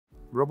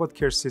Robot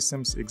Care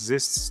Systems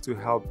exists to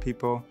help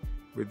people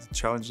with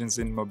challenges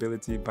in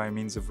mobility by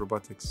means of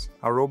robotics.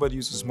 Our robot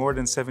uses more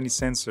than 70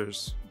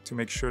 sensors to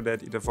make sure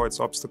that it avoids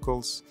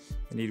obstacles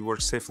and it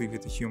works safely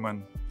with a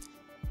human.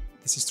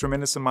 This is a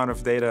tremendous amount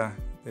of data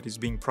that is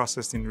being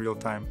processed in real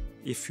time.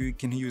 If we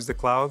can use the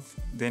cloud,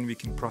 then we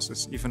can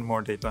process even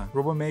more data.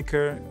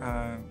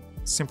 RoboMaker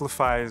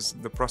simplifies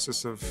the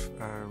process of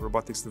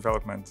robotics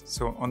development.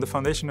 So on the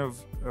foundation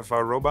of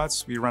our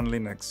robots, we run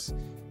Linux.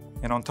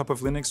 And on top of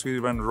Linux, we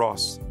run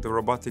ROS, the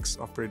robotics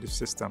operating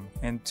system.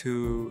 And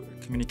to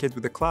communicate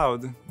with the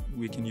cloud,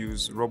 we can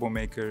use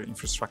RoboMaker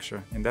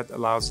infrastructure. And that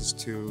allows us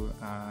to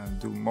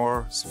do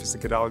more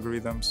sophisticated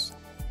algorithms,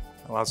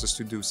 allows us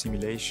to do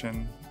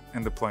simulation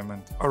and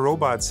deployment. Our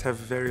robots have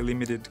very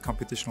limited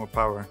computational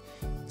power.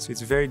 So it's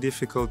very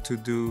difficult to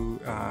do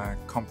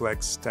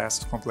complex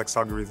tasks, complex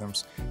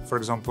algorithms. For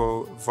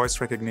example,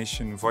 voice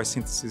recognition, voice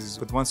synthesis.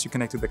 But once you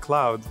connect to the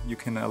cloud, you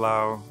can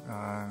allow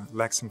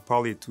Lex and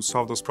Polly to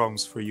solve those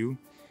problems for you.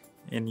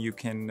 And you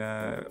can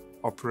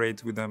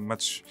operate with a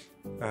much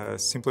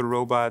simpler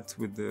robot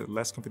with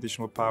less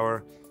computational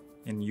power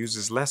and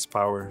uses less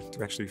power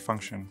to actually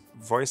function.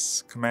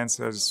 Voice commands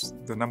is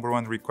the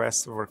 #1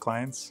 request of our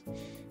clients.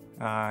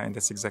 And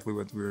that's exactly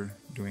what we're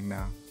doing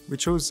now. We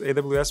chose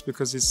AWS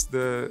because it's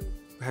the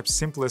perhaps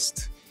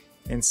simplest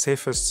and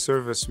safest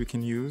service we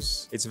can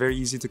use. It's very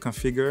easy to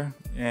configure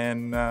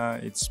and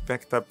it's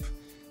backed up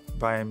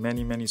by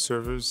many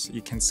servers.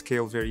 It can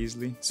scale very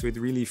easily. So it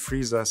really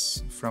frees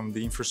us from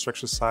the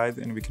infrastructure side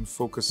and we can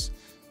focus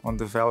on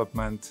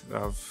development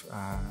of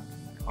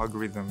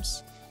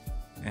algorithms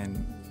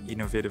and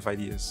innovative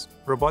ideas.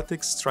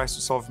 Robotics tries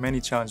to solve many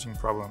challenging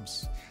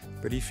problems,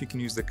 but if you can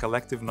use the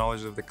collective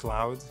knowledge of the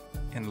cloud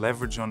and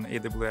leverage on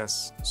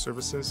AWS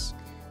services,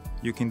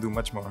 you can do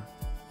much more.